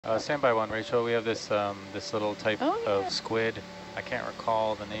Stand by one, Rachel. We have this this little type of squid. I can't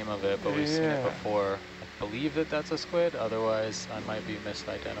recall the name of it, but we've seen it before. I believe that that's a squid. Otherwise, I might be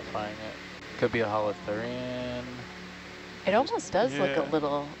misidentifying it. Could be a holothurian. It almost does look a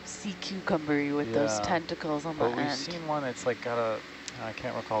little sea cucumber-y with those tentacles on the end. But we've seen one. It's like got a. I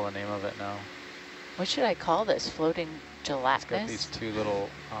can't recall the name of it now. What should I call this? Floating gelatinous? It's got these two little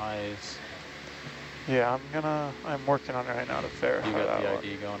eyes. Yeah, I'm working on it right now to verify. You got the that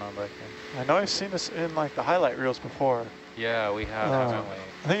ID going on back there. I know I've seen this in like the highlight reels before. Yeah, we have, haven't we?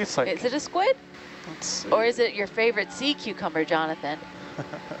 I think it's like. Is it a squid? Let's see. Or is it your favorite sea cucumber, Jonathan?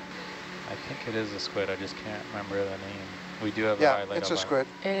 I think it is a squid. I just can't remember the name. We do have a highlight. Yeah, it's a squid.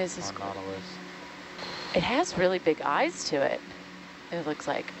 It is a squid. Nautilus. It has really big eyes to it. It looks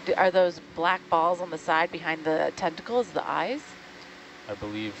like. Are those black balls on the side behind the tentacles the eyes? I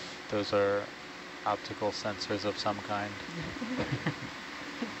believe those are optical sensors of some kind.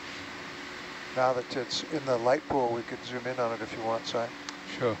 Now that it's in the light pool, we could zoom in on it if you want, Si.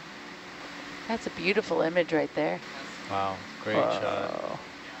 Sure. That's a beautiful image right there. Wow, great shot.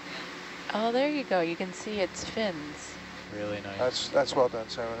 Oh, there you go. You can see its fins. Really nice. That's well done,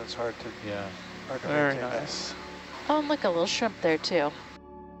 Simon. It's hard to. Yeah. Hard to Very maintain nice. Oh, and look, a little shrimp there too.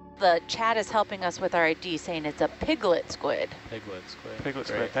 The chat is helping us with our ID, saying it's a piglet squid. Piglet squid. Piglet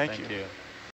squid, Great, thank you. You.